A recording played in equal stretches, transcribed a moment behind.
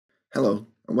Hello,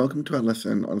 and welcome to our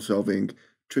lesson on solving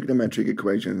trigonometric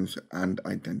equations and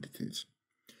identities.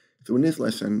 So in this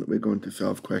lesson, we're going to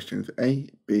solve questions A,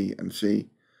 B, and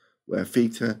C, where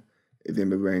theta is in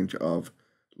the range of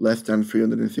less than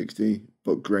 360,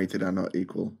 but greater than or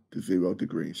equal to 0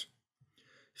 degrees.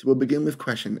 So we'll begin with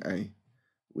question A.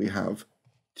 We have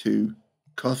 2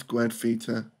 cos squared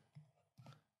theta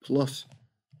plus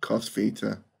cos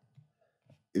theta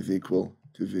is equal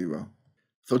to 0.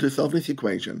 So to solve this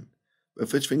equation, the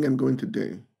first thing I'm going to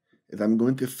do is I'm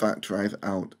going to factorize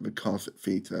out the cos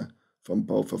theta from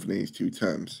both of these two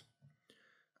terms.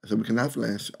 So we can have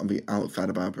this on the outside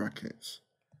of our brackets.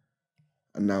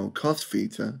 And now cos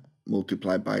theta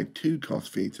multiplied by 2 cos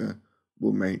theta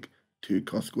will make 2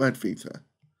 cos squared theta.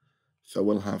 So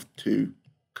we'll have 2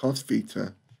 cos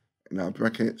theta in our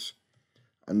brackets,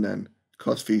 and then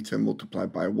cos theta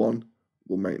multiplied by 1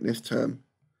 will make this term.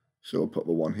 So we'll put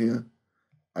the 1 here,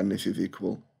 and this is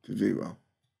equal to 0.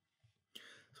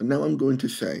 So now I'm going to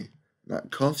say that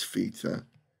cos theta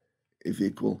is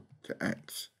equal to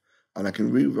x. And I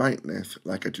can rewrite this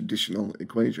like a traditional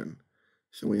equation.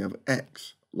 So we have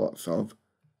x lots of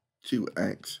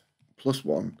 2x plus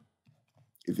 1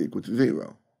 is equal to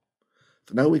 0.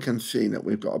 So now we can see that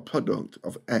we've got a product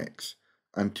of x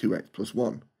and 2x plus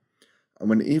 1. And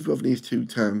when either of these two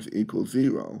terms equals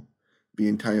 0, the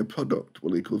entire product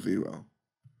will equal 0.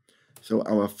 So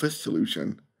our first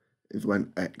solution is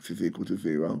when x is equal to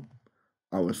 0.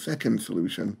 Our second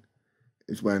solution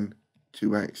is when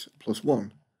 2x plus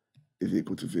 1 is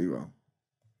equal to 0.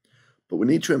 But we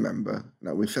need to remember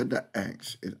that we said that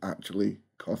x is actually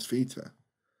cos theta.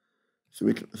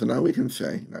 So now we can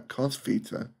say that cos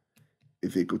theta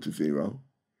is equal to 0.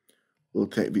 We'll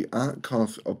take the arc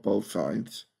cos of both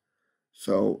sides.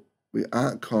 So the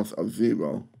arc cos of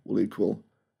 0 will equal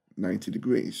 90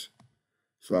 degrees.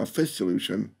 So our first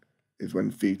solution is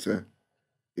when theta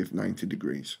is 90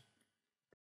 degrees.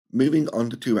 Moving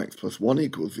on to 2x plus 1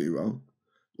 equals 0,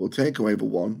 we'll take away the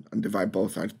 1 and divide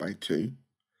both sides by 2.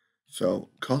 So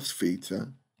cos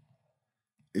theta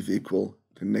is equal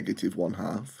to negative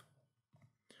 1/2.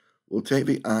 We'll take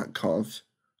the arc cos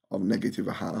of negative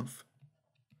 1/2,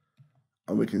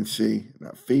 and we can see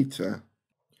that theta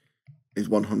is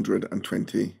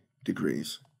 120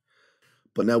 degrees.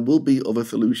 But there will be other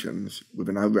solutions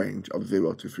within our range of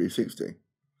 0 to 360.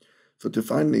 So to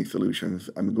find these solutions,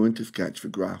 I'm going to sketch the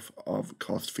graph of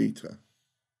cos theta.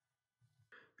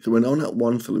 So we know that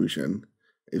one solution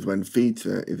is when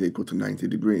theta is equal to 90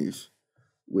 degrees,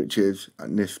 which is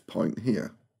at this point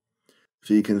here.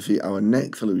 So you can see our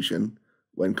next solution,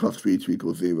 when cos theta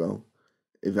equals 0,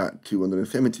 is at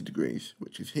 270 degrees,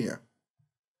 which is here.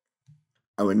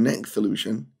 Our next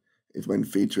solution is when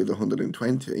theta is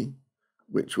 120,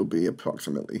 which will be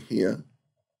approximately here.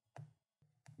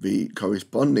 The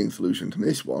corresponding solution to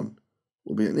this one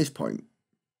will be at this point.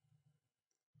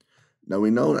 Now we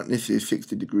know that this is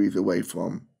 60 degrees away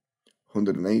from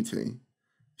 180,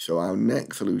 so our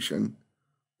next solution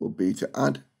will be to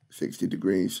add 60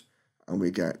 degrees and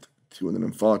we get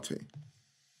 240.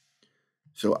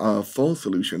 So our fourth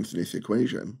solution to this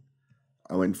equation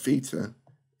are when theta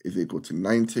is equal to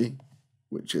 90,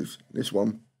 which is this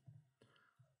one,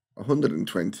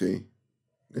 120,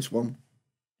 this one,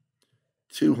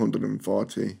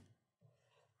 240,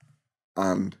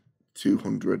 and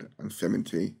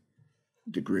 270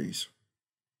 degrees.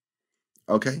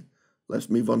 Okay, let's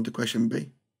move on to question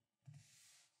B.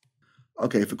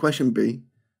 Okay, for question B,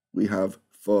 we have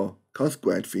for cos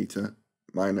squared theta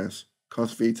minus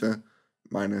cos theta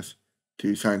minus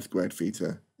 2 sine squared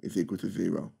theta is equal to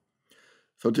 0.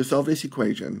 So to solve this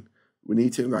equation, we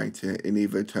need to write it in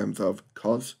either terms of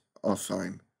cos or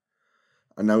sine.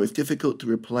 And now it's difficult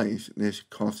to replace this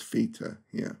cos theta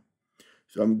here.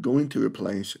 So I'm going to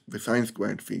replace the sine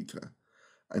squared theta.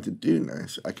 And to do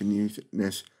this, I can use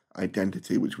this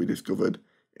identity which we discovered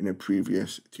in a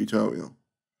previous tutorial.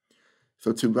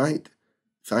 So to write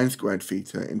sine squared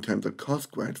theta in terms of cos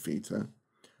squared theta,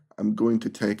 I'm going to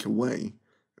take away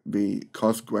the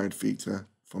cos squared theta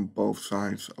from both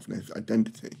sides of this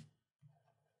identity.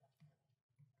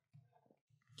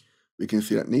 We can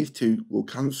see that these two will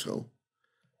cancel.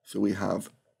 So we have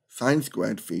sine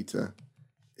squared theta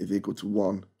is equal to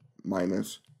 1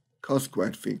 minus cos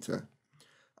squared theta.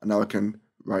 And now I can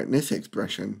write this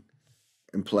expression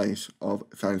in place of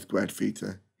sine squared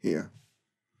theta here.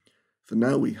 So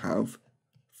now we have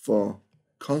for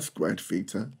cos squared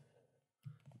theta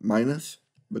minus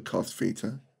the cos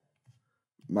theta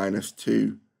minus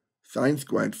 2 sine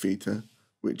squared theta,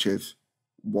 which is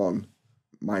 1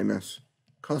 minus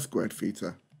cos squared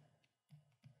theta.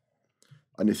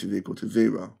 And this is equal to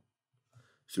 0.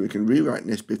 So we can rewrite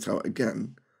this bit out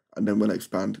again, and then we'll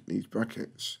expand these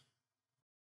brackets.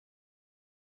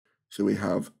 So we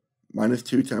have minus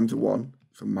 2 times a 1,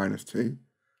 so minus 2,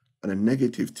 and a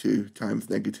negative 2 times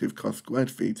negative cos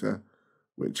squared theta,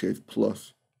 which is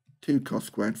plus 2 cos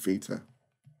squared theta.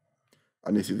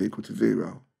 And this is equal to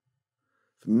 0.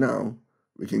 So now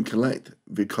we can collect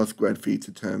the cos squared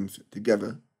theta terms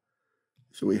together.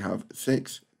 So we have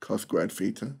 6 cos squared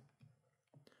theta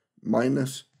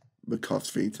minus the cos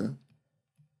theta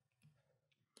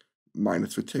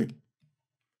minus the 2.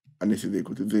 And this is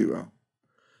equal to 0.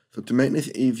 So to make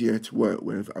this easier to work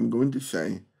with, I'm going to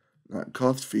say that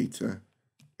cos theta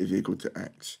is equal to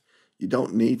x. You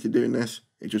don't need to do this,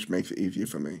 it just makes it easier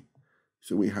for me.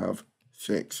 So we have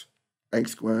 6x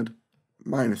squared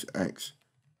minus x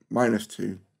minus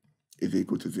 2 is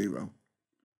equal to 0.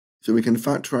 So we can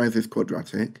factorize this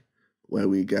quadratic, where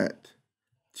we get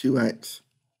 2x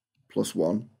plus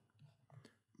 1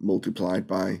 multiplied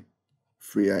by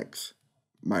 3x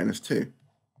minus 2,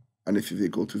 and this is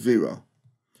equal to 0.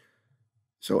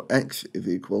 So x is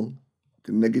equal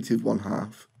to negative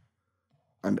 1/2,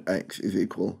 and x is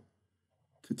equal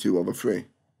to 2 over 3.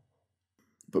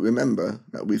 But remember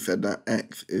that we said that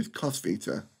x is cos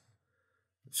theta.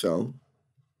 So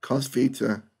cos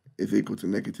theta is equal to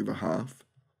negative 1/2.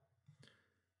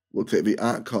 We'll take the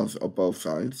arc cos of both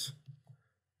sides.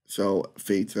 So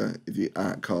theta is the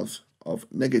arc cos of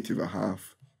negative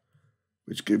 1/2,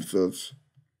 which gives us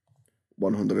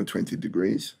 120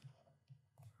 degrees.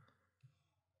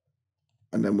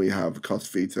 And then we have cos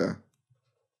theta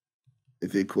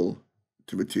is equal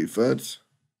to the 2/3.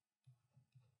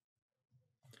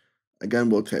 Again,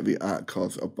 we'll take the arc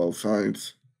cos of both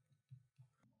sides.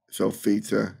 So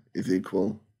theta is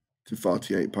equal to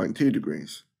 48.2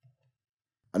 degrees.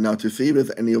 And now to see if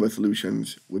there's any other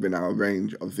solutions within our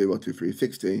range of 0 to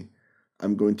 360,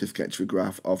 I'm going to sketch the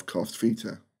graph of cos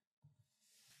theta.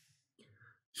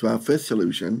 So our first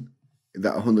solution is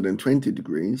at 120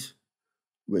 degrees,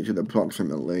 which is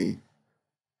approximately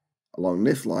along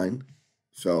this line,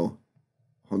 so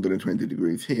 120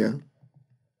 degrees here.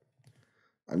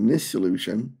 And this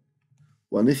solution,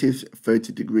 well, this is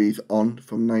 30 degrees on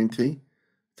from 90,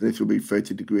 so this will be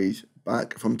 30 degrees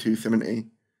back from 270,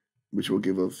 which will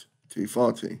give us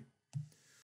 240.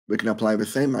 We can apply the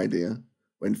same idea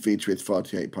when theta is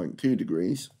 48.2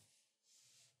 degrees,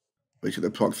 which is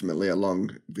approximately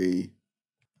along the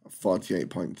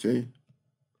 48.2.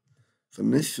 So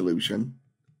this solution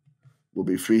will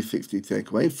be 360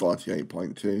 take away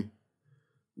 48.2,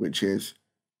 which is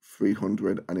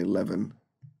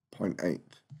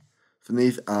 311.8. So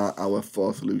these are our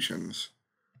 4 solutions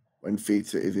when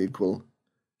theta is equal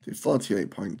to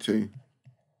 48.2,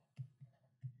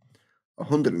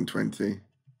 120,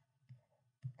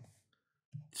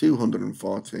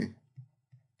 240,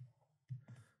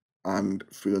 and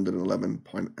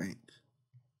 311.8.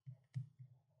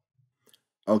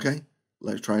 Okay,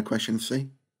 let's try question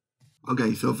C.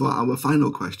 Okay, so for our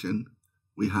final question,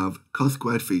 we have cos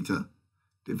squared theta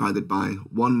divided by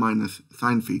 1 minus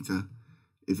sine theta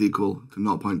is equal to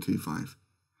 0.25.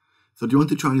 So do you want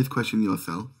to try this question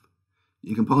yourself?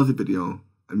 You can pause the video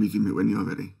and resume it when you're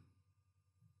ready.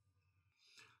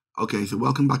 Okay, so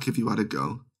welcome back if you had a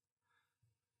go.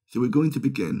 So we're going to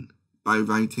begin by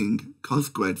writing cos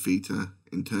squared theta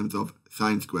in terms of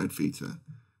sine squared theta,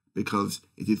 because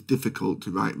it is difficult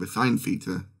to write the sine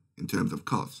theta in terms of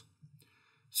cos.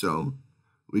 So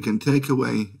we can take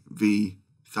away the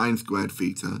sine squared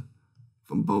theta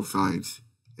from both sides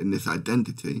in this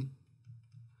identity.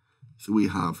 So we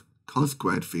have cos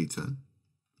squared theta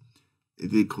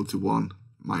is equal to 1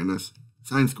 minus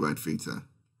sine squared theta.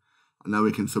 And now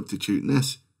we can substitute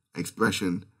this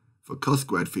expression for cos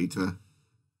squared theta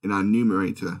in our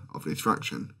numerator of this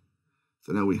fraction.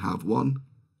 So now we have 1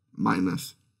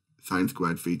 minus sine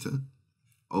squared theta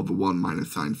over 1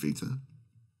 minus sine theta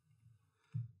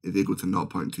is equal to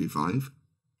 0.25.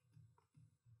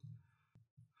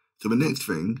 So the next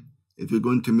thing is we're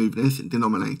going to move this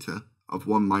denominator of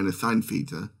 1 minus sine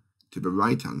theta to the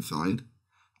right hand side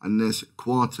and this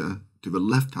quarter to the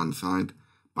left hand side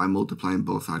by multiplying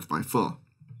both sides by 4.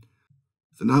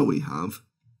 So now we have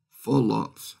 4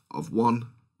 lots of 1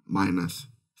 minus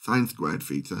sine squared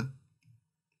theta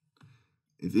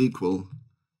is equal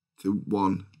to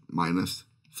 1 minus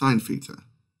sine theta.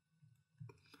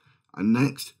 And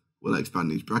next, we'll expand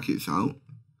these brackets out.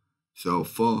 So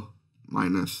 4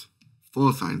 minus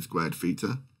 4 sine squared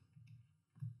theta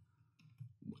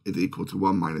is equal to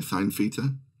 1 minus sine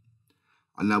theta.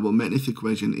 And now we'll make this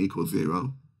equation equal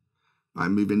 0 by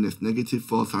moving this negative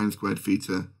 4 sine squared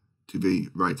theta to the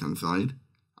right hand side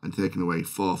and taking away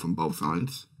 4 from both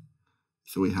sides.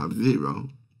 So we have 0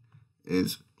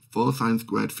 is 4 sine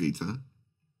squared theta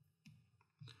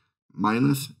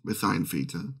minus the sine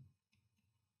theta,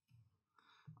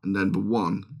 and then the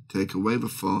 1 take away the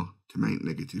 4 to make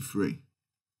negative 3.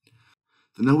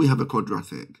 So now we have a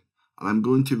quadratic, and I'm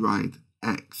going to write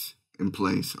x in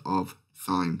place of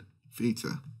sine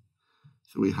theta.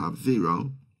 So we have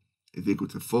 0 is equal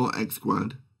to 4x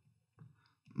squared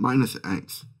minus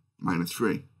x minus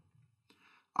 3.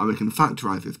 And we can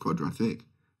factorize this quadratic,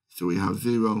 so we have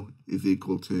 0 is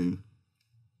equal to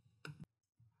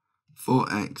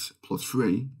 4x plus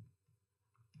 3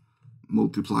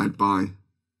 multiplied by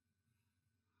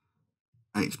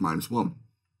x minus 1.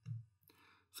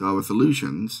 So our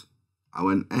solutions are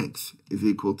when x is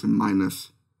equal to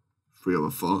minus 3 over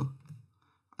 4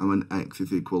 and when x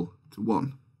is equal to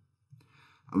 1.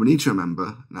 And we need to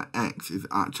remember that x is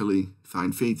actually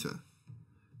sine theta.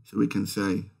 So we can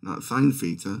say that sine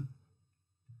theta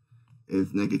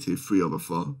is negative 3 over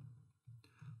 4.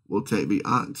 We'll take the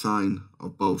arcsine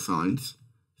of both sides.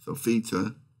 So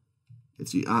theta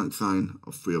is the arcsine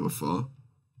of 3 over 4.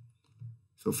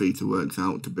 So theta works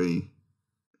out to be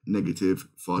negative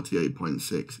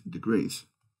 48.6 degrees.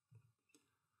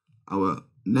 Our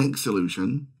next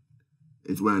solution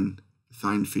is when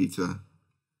sine theta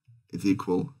is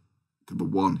equal to the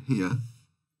 1 here.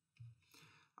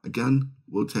 Again,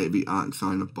 we'll take the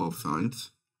arcsine of both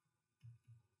sides.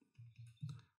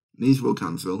 These will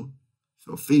cancel,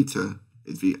 so theta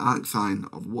is the arcsine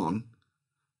of 1,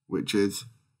 which is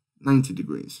 90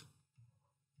 degrees.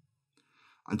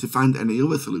 And to find any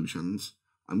other solutions,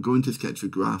 I'm going to sketch a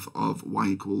graph of y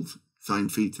equals sine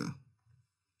theta.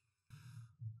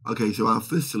 Okay, so our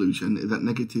first solution is that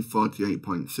negative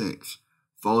 48.6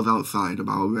 falls outside of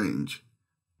our range,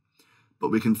 but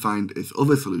we can find its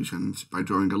other solutions by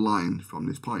drawing a line from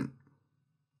this point.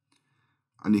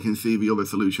 And you can see the other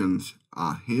solutions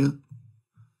are here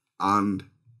and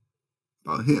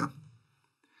about here.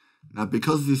 Now,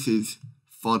 because this is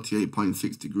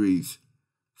 48.6 degrees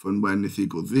from when this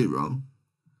equals 0,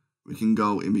 we can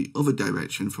go in the other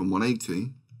direction from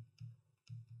 180,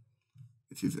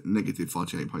 which is negative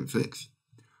 48.6,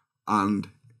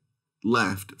 and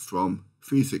left from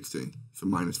 360, so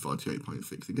minus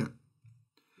 48.6 again.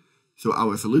 So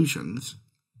our solutions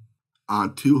are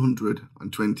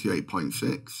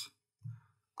 228.6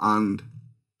 and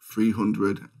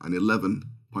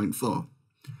 311.4.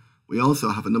 We also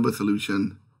have another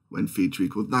solution when theta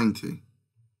equals 90,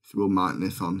 so we'll mark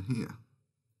this on here.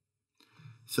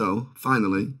 So,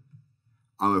 finally,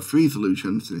 our three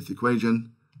solutions to this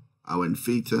equation are when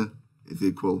theta is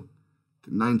equal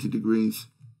to 90 degrees,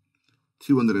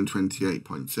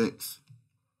 228.6,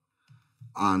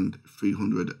 and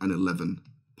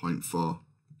 311.4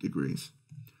 degrees.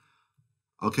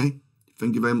 Okay,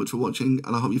 thank you very much for watching,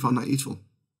 and I hope you found that useful.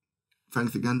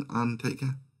 Thanks again, and take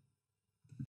care.